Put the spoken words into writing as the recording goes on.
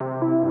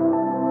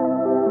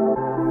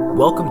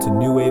Welcome to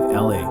New Wave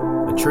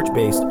LA, a church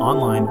based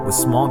online with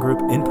small group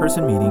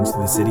in-person meetings to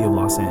the city of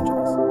Los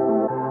Angeles.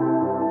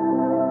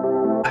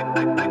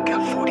 I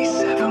got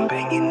 47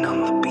 banging on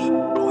the beat,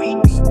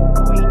 boy.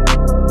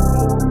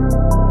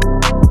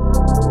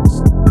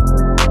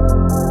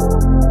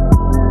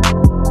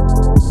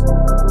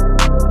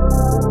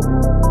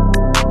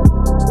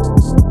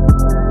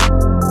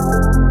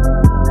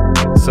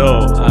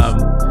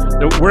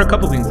 There were a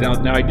couple things.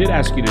 Now, I did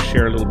ask you to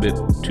share a little bit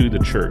to the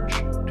church,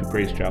 to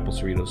Praise Chapel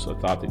Cerritos, so a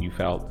thought that you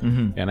felt.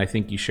 Mm-hmm. And I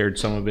think you shared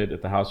some of it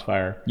at the house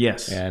fire.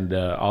 Yes. And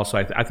also,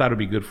 I thought it'd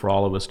be good for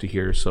all of us to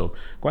hear. So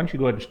why don't you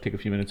go ahead and just take a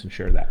few minutes and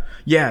share that?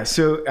 Yeah,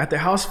 so at the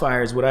house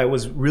fires, what I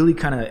was really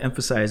kind of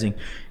emphasizing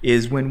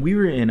is when we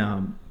were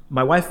in,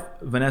 my wife,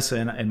 Vanessa,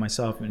 and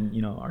myself,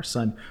 and our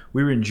son,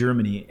 we were in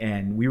Germany,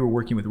 and we were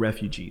working with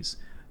refugees.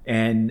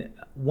 And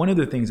one of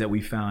the things that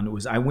we found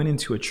was I went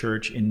into a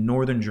church in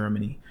northern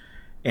Germany,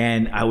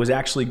 and I was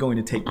actually going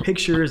to take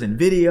pictures and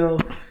video,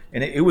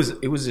 and it was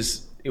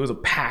a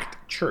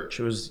packed church.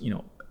 It was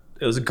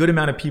a good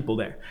amount of people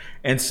there.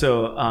 And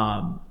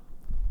so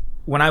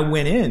when I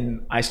went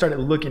in, I started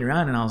looking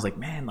around, and I was like,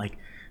 man, like,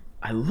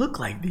 I look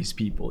like these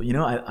people,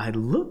 I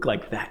look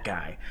like that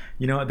guy,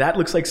 that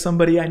looks like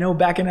somebody I know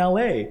back in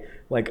LA.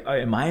 Like,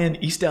 am I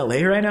in East LA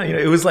right now?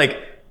 It was like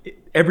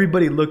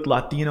everybody looked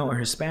Latino or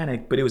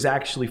Hispanic, but it was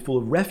actually full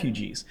of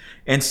refugees.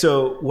 And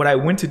so what I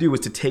went to do was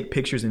to take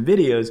pictures and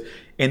videos,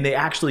 and they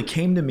actually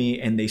came to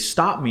me and they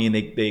stopped me and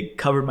they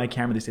covered my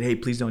camera. They said, hey,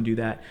 please don't do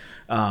that.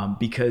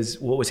 Because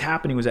what was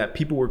happening was that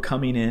people were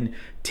coming in,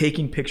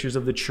 taking pictures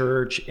of the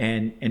church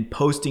and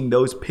posting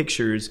those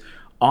pictures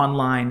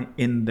online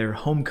in their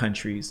home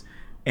countries.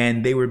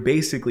 And they were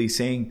basically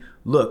saying,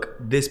 look,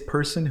 this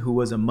person who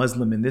was a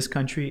Muslim in this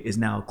country is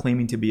now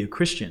claiming to be a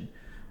Christian.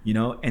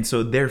 And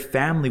so their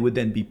family would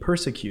then be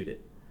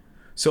persecuted.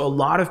 So a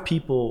lot of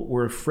people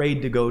were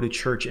afraid to go to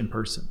church in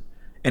person,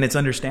 and it's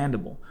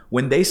understandable.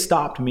 When they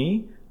stopped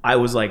me, I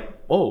was like,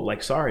 oh,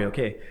 like, sorry,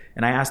 okay.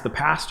 And I asked the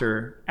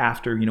pastor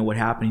after, what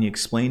happened. He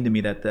explained to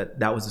me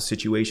that was the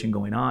situation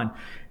going on.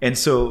 And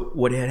so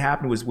what had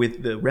happened was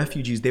with the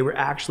refugees, they were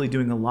actually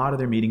doing a lot of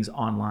their meetings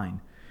online.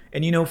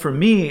 And, for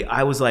me,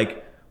 I was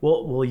like,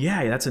 well,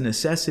 yeah, that's a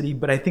necessity.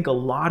 But I think a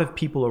lot of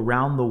people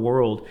around the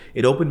world,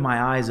 it opened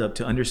my eyes up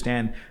to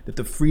understand that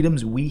the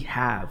freedoms we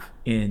have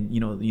in,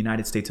 the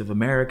United States of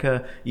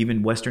America,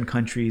 even Western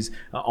countries,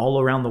 all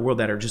around the world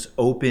that are just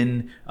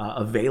open,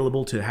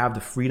 available to have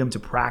the freedom to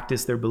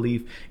practice their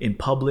belief in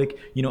public.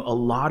 A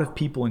lot of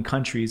people in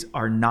countries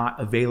are not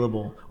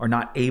available or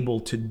not able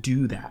to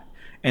do that.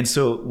 And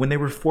so when they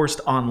were forced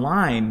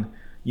online,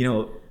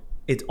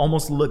 it's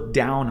almost looked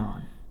down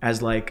on as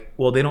like,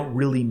 well, they don't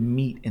really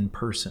meet in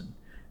person.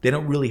 They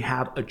don't really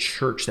have a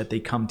church that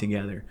they come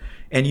together.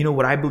 And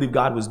what I believe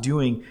God was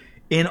doing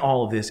in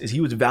all of this is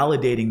he was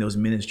validating those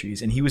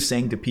ministries. And he was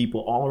saying to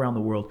people all around the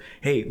world,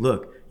 hey,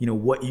 look,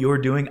 what you're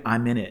doing,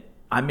 I'm in it.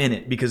 I'm in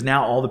it, because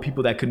now all the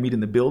people that could meet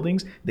in the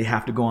buildings, they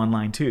have to go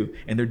online too.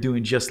 And they're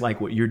doing just like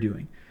what you're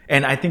doing.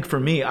 And I think for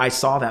me, I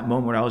saw that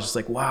moment where I was just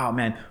like, wow,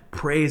 man,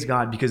 praise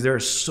God, because there are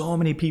so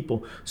many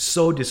people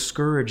so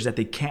discouraged that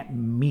they can't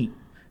meet,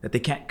 that they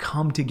can't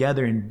come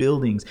together in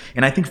buildings.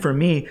 And I think for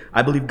me,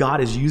 I believe God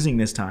is using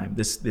this time,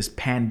 this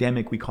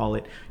pandemic, we call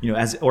it,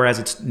 as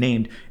it's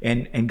named,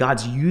 and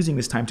God's using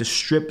this time to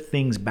strip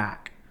things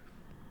back,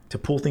 to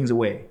pull things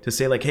away, to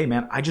say like, hey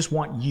man, I just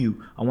want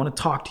you. I want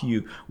to talk to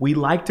you. We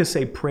like to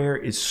say prayer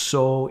is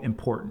so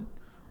important.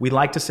 We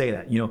like to say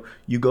that, you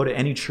go to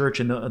any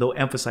church and they'll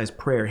emphasize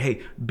prayer.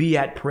 Hey, be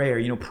at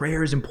prayer.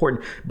 Prayer is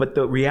important. But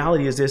the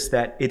reality is this,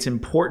 that it's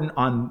important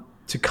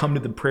to come to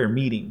the prayer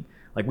meeting.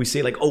 Like we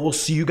say, like, oh, we'll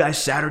see you guys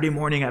Saturday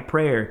morning at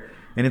prayer.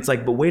 And it's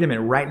like, but wait a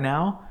minute, right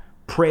now,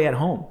 pray at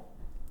home.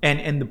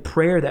 And the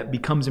prayer that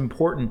becomes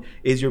important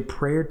is your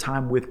prayer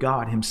time with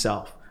God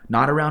himself.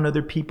 Not around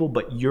other people,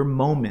 but your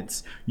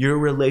moments, your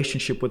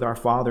relationship with our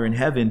Father in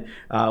heaven.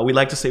 We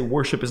like to say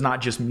worship is not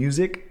just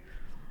music.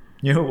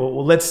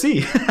 Well, let's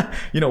see.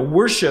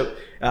 Worship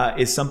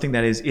is something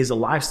that is a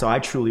lifestyle, I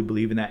truly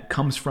believe, and that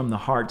comes from the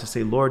heart to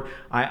say, Lord,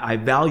 I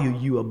value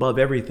you above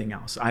everything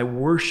else. I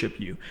worship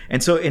you.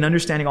 And so in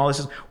understanding all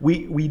this,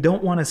 we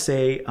don't want to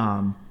say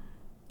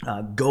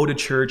go to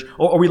church,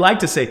 or we like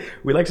to say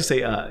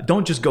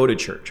don't just go to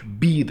church,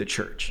 be the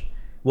church.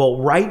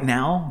 Well, right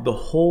now, the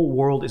whole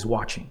world is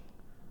watching.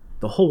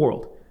 The whole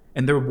world.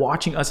 And they're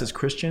watching us as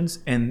Christians,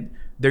 and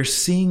they're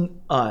seeing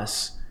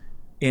us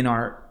in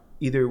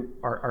either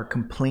our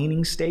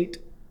complaining state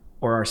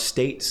or our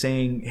state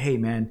saying, hey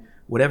man,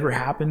 whatever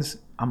happens,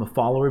 I'm a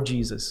follower of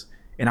Jesus.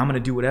 And I'm going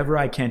to do whatever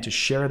I can to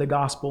share the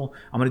gospel.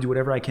 I'm going to do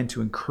whatever I can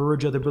to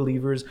encourage other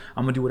believers.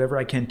 I'm going to do whatever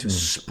I can to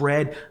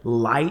spread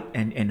light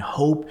and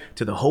hope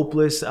to the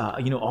hopeless,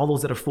 all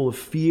those that are full of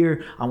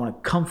fear. I want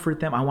to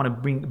comfort them. I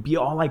want to be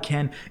all I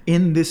can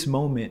in this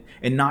moment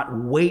and not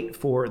wait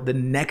for the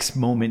next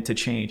moment to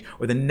change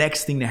or the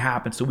next thing to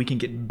happen so we can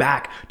get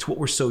back to what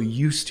we're so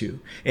used to.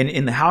 And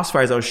in the house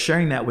fires, I was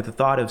sharing that with the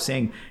thought of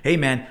saying, hey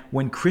man,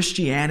 when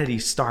Christianity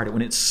started,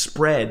 when it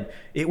spread,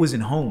 it was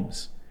in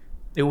homes.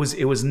 It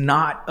was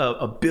not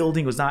a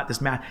building. It was not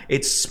this mass.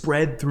 It's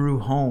spread through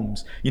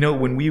homes. You know,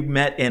 when we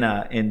met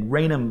in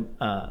Raynham,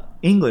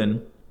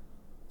 England,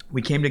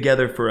 we came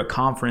together for a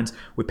conference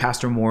with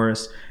Pastor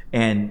Morris,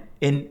 and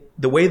in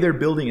the way their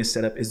building is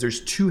set up is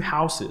there's 2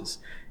 houses,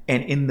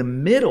 and in the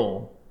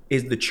middle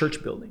is the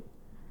church building,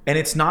 and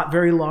it's not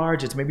very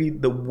large. It's maybe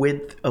the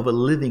width of a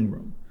living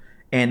room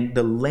and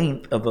the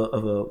length of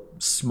a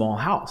small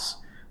house.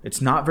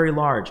 It's not very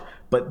large,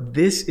 but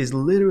this is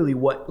literally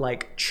what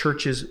like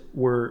churches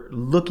were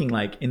looking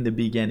like in the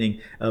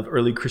beginning of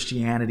early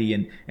Christianity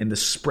and the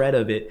spread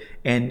of it.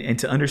 And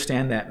to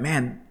understand that,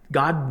 man,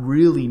 God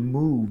really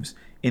moves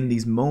in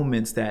these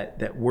moments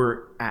that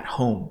we're at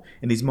home,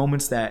 in these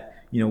moments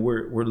that, you know,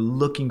 we're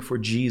looking for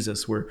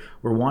Jesus, we're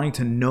wanting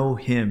to know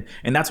him.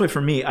 And that's why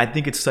for me, I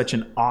think it's such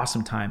an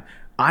awesome time.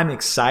 I'm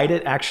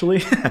excited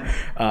actually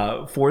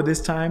for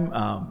this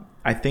time.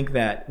 I think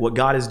that what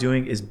God is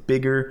doing is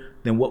bigger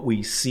than what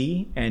we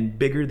see and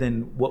bigger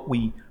than what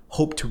we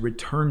hope to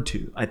return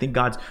to. I think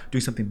God's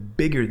doing something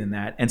bigger than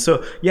that. And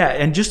so, yeah,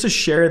 and just to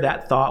share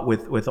that thought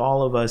with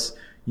all of us,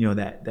 you know,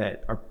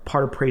 that are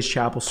part of Praise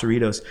Chapel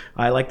Cerritos,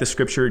 I like the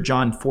scripture,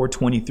 John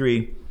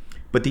 4:23,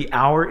 but the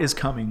hour is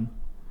coming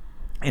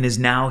and is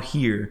now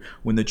here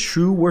when the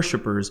true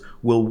worshipers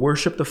will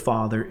worship the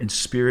Father in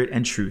spirit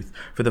and truth,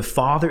 for the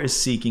Father is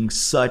seeking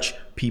such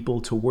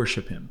people to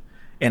worship him.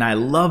 And I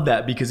love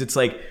that because it's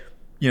like,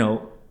 you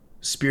know,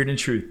 spirit and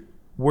truth,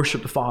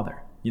 worship the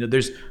Father. You know,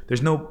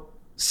 there's no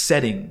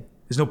setting,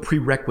 there's no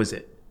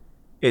prerequisite.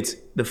 It's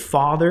the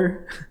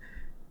Father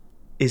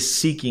is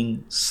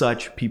seeking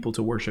such people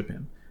to worship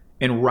him.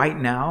 And right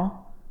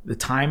now, the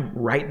time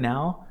right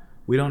now,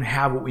 we don't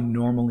have what we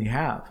normally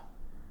have.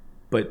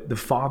 But the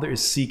Father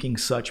is seeking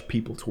such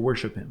people to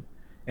worship him.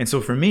 And so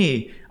for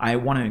me, I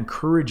want to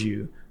encourage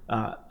you,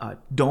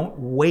 don't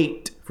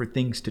wait for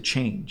things to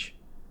change.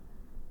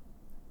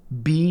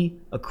 Be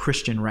a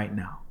Christian right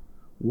now.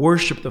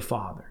 Worship the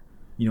Father,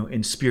 you know,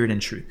 in spirit and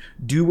truth.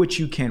 Do what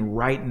you can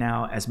right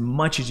now as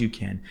much as you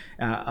can.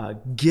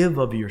 Give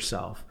of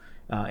yourself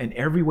in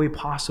every way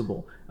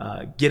possible.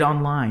 Get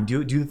online.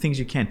 Do the things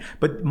you can.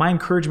 But my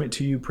encouragement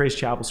to you, Praise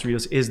Chapel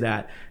Cerritos,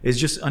 is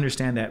just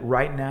understand that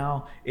right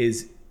now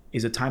is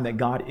a time that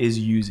God is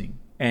using.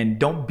 And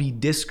don't be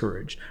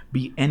discouraged.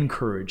 Be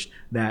encouraged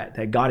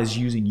that God is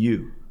using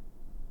you.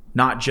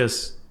 Not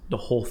just the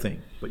whole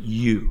thing, but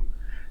you.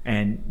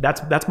 And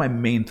that's my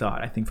main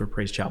thought, I think, for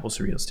Praise Chapel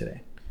Cerritos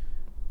today.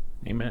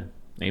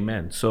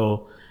 Amen.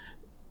 So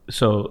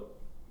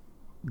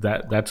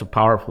that's a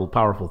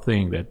powerful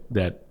thing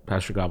that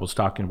Pastor God was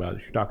talking about.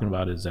 What you're talking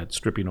about is that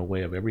stripping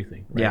away of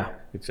everything. Right? Yeah.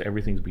 It's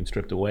everything's being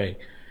stripped away.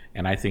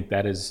 And I think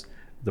that is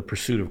the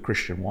pursuit of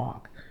Christian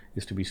walk,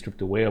 is to be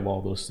stripped away of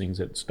all those things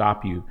that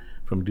stop you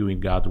from doing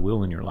God's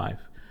will in your life.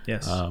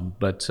 Yes.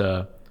 But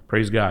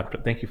praise God.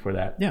 Thank you for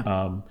that.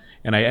 Yeah.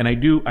 And I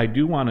do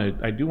want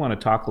to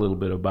talk a little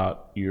bit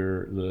about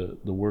the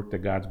work that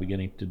God's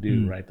beginning to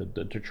do, right?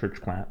 The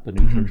church plant, the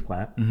new church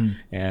plant.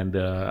 And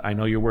I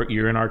know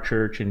you're in our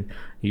church, and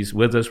he's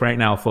with us right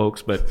now,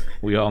 folks. But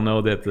we all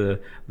know that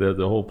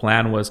the whole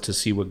plan was to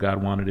see what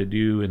God wanted to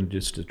do and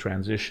just to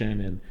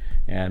transition,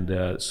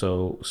 and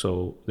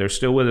so they're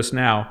still with us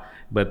now,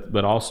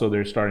 but also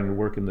they're starting to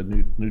work in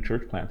the new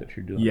church plant that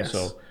you're doing. Yes.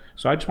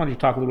 So I just wanted to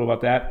talk a little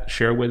about that,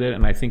 share with it,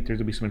 and I think there's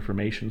going to be some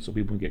information so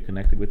people can get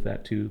connected with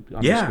that too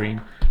on the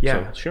screen.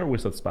 Yeah. So share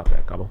with us about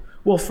that, Cabo.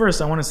 Well,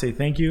 first I want to say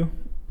thank you,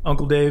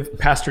 Uncle Dave,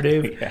 Pastor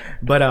Dave. Yeah.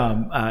 But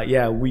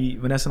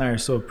Vanessa and I are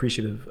so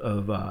appreciative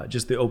of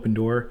just the open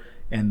door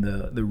and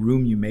the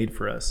room you made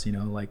for us. You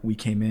know, like we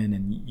came in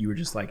and you were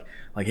just like,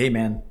 hey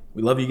man,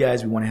 we love you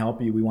guys. We want to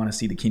help you. We want to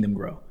see the kingdom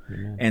grow.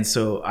 Amen. And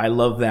so I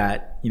love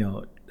that. You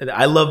know,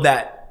 I love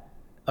that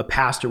a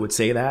pastor would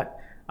say that.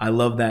 I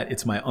love that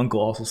it's my uncle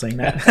also saying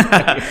that.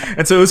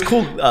 And so it was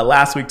cool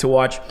last week to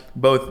watch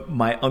both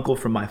my uncle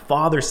from my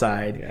father's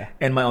side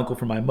and my uncle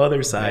from my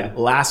mother's side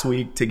last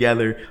week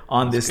together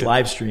on this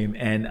live stream.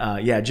 And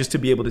just to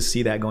be able to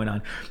see that going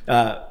on.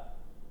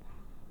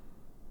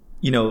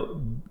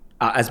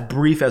 As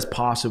brief as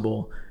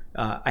possible,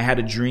 I had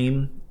a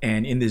dream.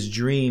 And in this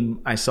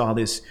dream, I saw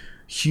this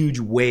huge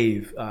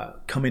wave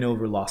coming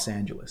over Los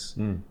Angeles.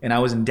 And I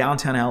was in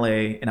downtown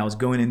LA, and I was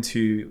going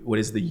into what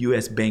is the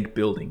US Bank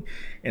building.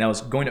 And I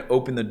was going to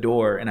open the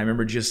door, and I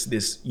remember just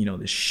this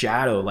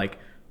shadow like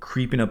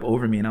creeping up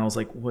over me. And I was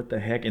like, what the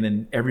heck? And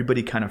then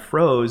everybody kind of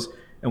froze,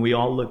 and we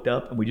all looked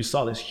up, and we just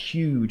saw this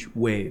huge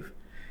wave.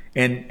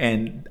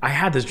 And I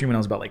had this dream when I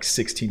was about like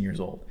 16 years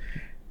old.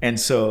 And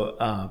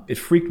so it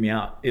freaked me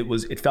out.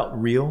 It felt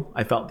real.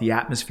 I felt the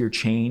atmosphere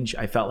change.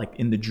 I felt like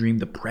in the dream,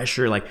 the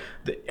pressure, like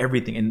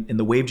everything. And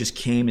the wave just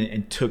came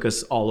and took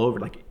us all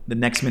over. Like the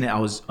next minute I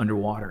was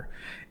underwater.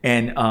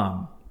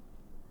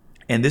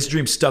 And this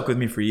dream stuck with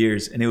me for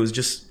years. And it was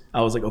just,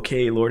 I was like,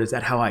 okay, Lord, is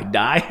that how I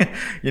die?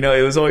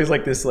 It was always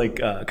like this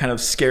kind of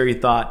scary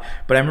thought.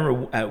 But I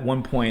remember at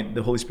one point,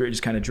 the Holy Spirit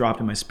just kind of dropped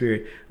in my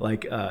spirit.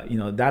 Like,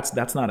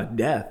 that's not a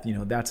death.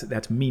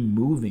 That's me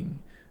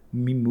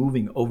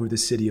moving over the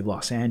city of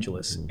Los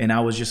Angeles. And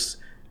I was just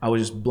I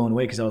was just blown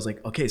away because I was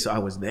like, okay, so I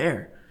was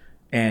there.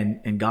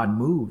 And God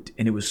moved,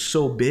 and it was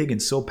so big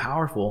and so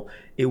powerful.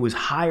 It was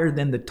higher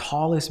than the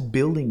tallest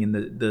building in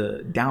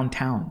the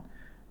downtown.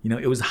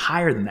 It was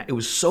higher than that. It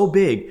was so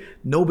big,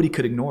 nobody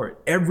could ignore it.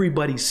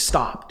 Everybody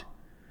stopped,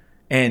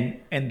 and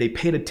they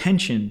paid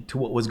attention to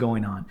what was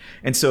going on.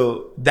 And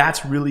so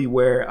that's really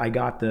where I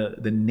got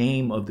the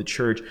name of the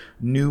church,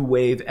 New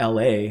Wave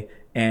LA.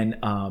 And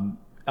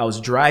I was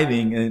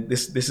driving, and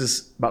this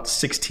is about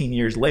 16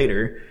 years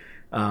later.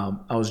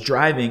 I was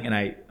driving, and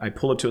I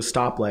pulled up to a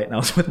stoplight, and I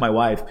was with my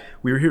wife.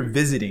 We were here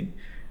visiting.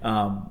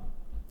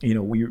 We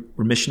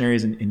were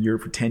missionaries in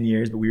Europe for 10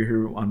 years, but we were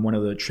here on one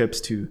of the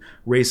trips to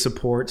raise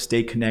support,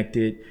 stay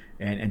connected,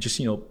 and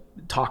just,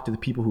 talk to the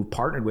people who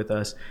partnered with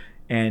us.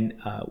 And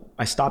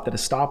I stopped at a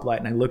stoplight,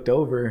 and I looked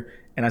over,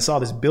 and I saw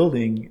this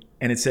building,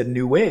 and it said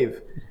New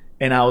Wave.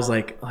 And I was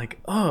like,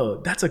 oh,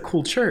 that's a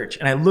cool church.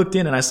 And I looked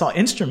in, and I saw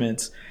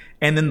instruments,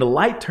 and then the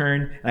light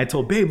turned, and I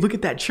told Babe, look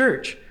at that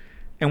church.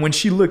 And when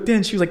she looked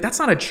in, she was like, that's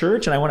not a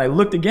church. And when I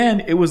looked again,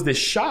 it was this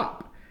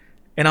shop.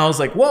 And I was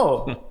like,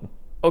 whoa,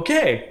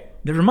 okay,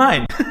 never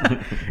mind.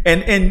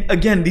 and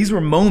again, these were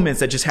moments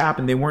that just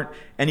happened. They weren't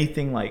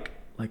anything like,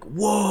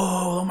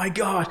 whoa, oh my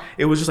gosh.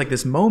 It was just like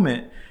this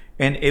moment.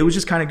 And it was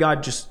just kind of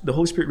God, just the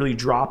Holy Spirit really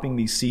dropping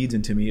these seeds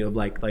into me of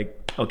like,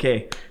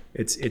 okay,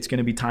 it's going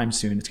to be time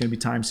soon. It's going to be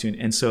time soon.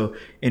 And so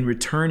in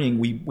returning,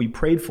 we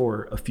prayed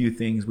for a few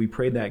things. We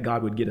prayed that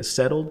God would get us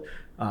settled,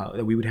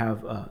 that we would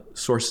have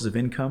sources of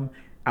income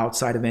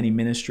outside of any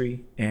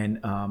ministry. And,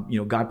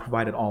 God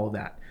provided all of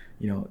that.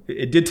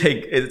 It did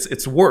take,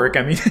 it's work.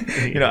 I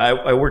mean,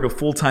 I work a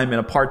full-time and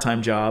a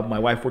part-time job. My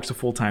wife works a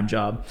full-time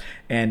job.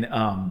 And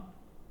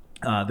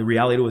the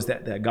reality was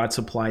that God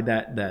supplied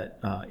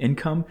that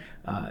income.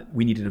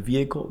 We needed a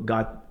vehicle.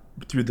 God,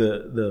 through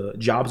the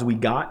jobs we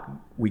got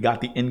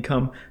the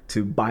income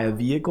to buy a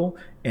vehicle,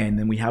 and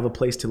then we have a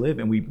place to live.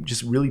 And we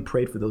just really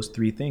prayed for those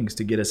three things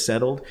to get us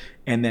settled.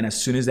 And then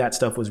as soon as that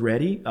stuff was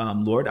ready,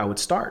 Lord, I would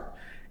start.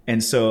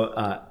 And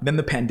so then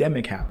the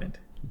pandemic happened.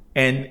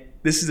 And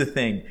this is the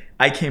thing.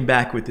 I came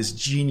back with this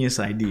genius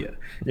idea,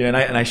 and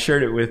I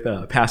shared it with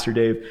Pastor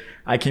Dave.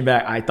 I came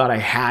back. I thought I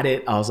had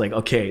it. I was like,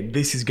 okay,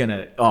 this is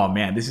gonna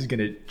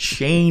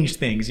change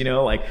things.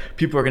 Like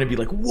people are gonna be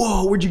like,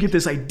 whoa, where'd you get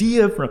this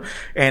idea from?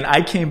 And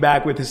I came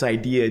back with this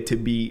idea to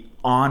be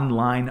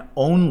online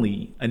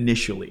only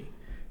initially,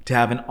 to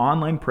have an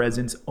online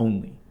presence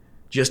only,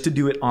 just to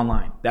do it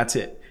online. That's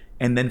it.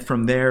 And then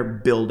from there,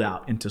 build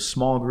out into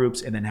small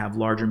groups and then have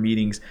larger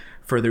meetings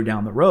further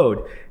down the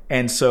road.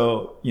 And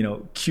so,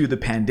 cue the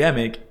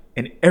pandemic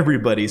and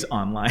everybody's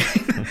online.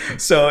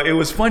 So it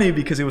was funny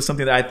because it was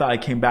something that I thought I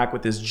came back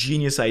with this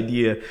genius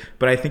idea,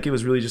 but I think it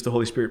was really just the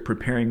Holy Spirit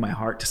preparing my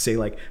heart to say,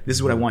 like, this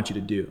is what I want you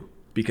to do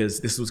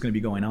because this is what's going to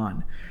be going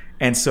on.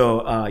 And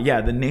so,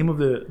 the name of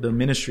the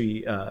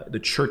ministry, the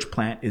church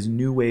plant is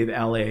New Wave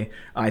LA.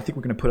 I think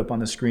we're going to put up on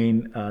the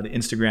screen the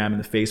Instagram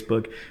and the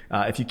Facebook.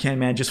 If you can,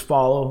 man, just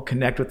follow,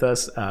 connect with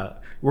us.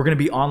 We're going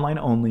to be online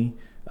only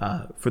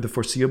for the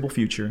foreseeable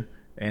future.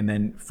 And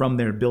then from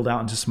there, build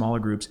out into smaller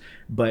groups.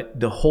 But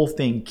the whole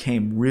thing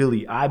came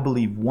really, I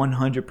believe,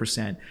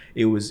 100%.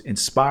 It was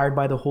inspired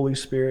by the Holy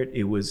Spirit.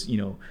 It was,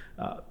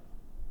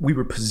 we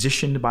were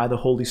positioned by the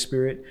Holy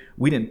Spirit.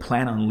 We didn't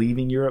plan on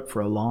leaving Europe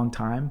for a long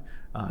time.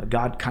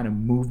 God kind of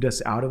moved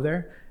us out of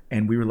there,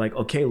 and we were like,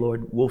 okay,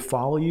 Lord, we'll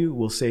follow you.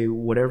 We'll say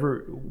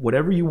whatever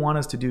you want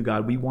us to do,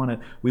 God. We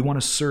want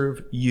to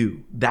serve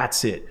you.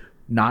 That's it.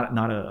 Not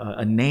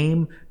a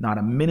name, not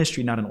a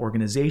ministry, not an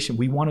organization.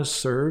 We want to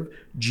serve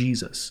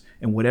Jesus,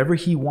 and whatever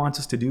he wants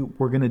us to do,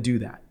 we're going to do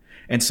that.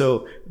 And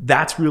so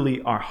that's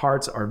really our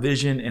hearts, our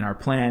vision, and our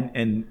plan,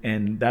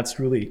 and that's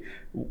really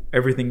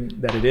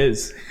everything that it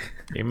is.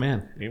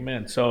 Amen.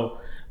 Amen. So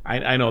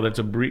I know that's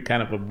a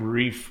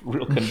brief,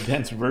 real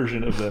condensed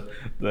version of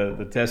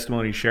the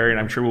testimony sharing.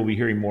 I'm sure we'll be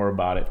hearing more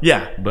about it.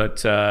 Yeah.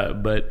 But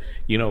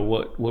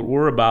what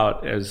we're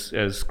about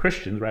as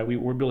Christians, right?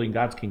 We're building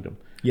God's kingdom.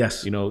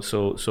 Yes.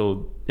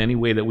 So any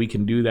way that we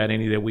can do that,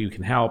 any way we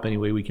can help, any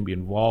way we can be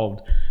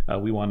involved,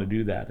 we want to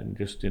do that, and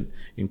just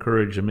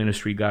encourage the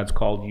ministry God's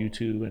called you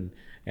to,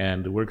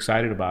 and we're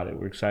excited about it.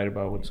 We're excited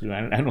about what's going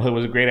on. I know it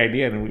was a great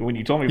idea, and when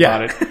you told me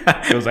about it,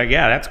 it was like,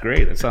 yeah, that's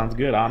great. That sounds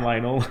good.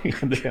 Online only.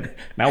 And then,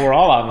 now we're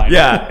all online.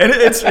 Yeah, and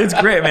it's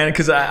great, man,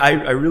 because I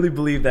really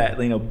believe that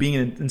being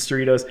in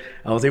Cerritos,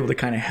 I was able to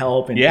kind of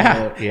help, and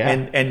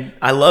and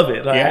I love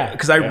it.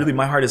 Because really,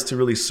 my heart is to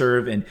really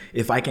serve, and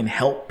if I can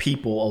help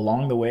people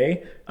along the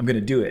way, I'm going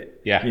to do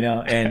it. Yeah.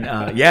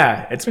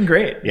 It's been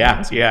great.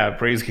 Yeah.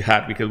 Praise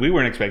God, because we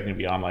weren't expecting to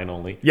be online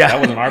only. Yeah. That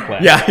wasn't our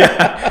plan.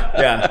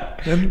 Yeah.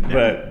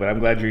 But I'm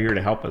glad you're here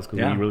to help us, because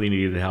we really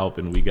needed help,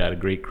 and we got a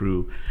great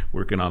crew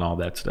working on all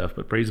that stuff.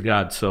 But praise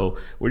God. So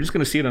we're just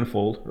going to see it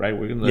unfold, right?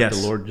 We're going to let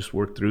the Lord just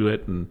work through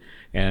it,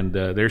 and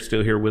they're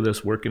still here with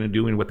us, working and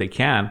doing what they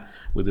can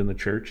within the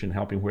church and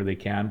helping where they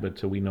can.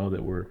 But we know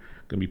that we're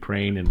going to be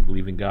praying and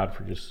believing God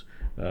for just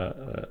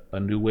a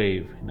new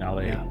wave in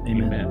LA. Yeah.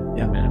 Amen.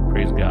 Yeah. Amen.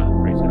 Praise God.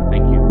 Praise God.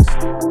 Thank you.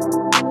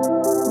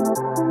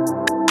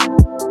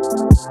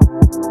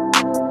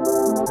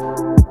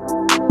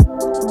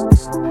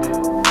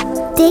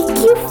 Thank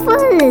you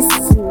for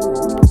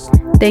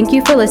listening. Thank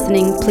you for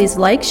listening. Please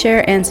like,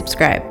 share, and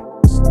subscribe.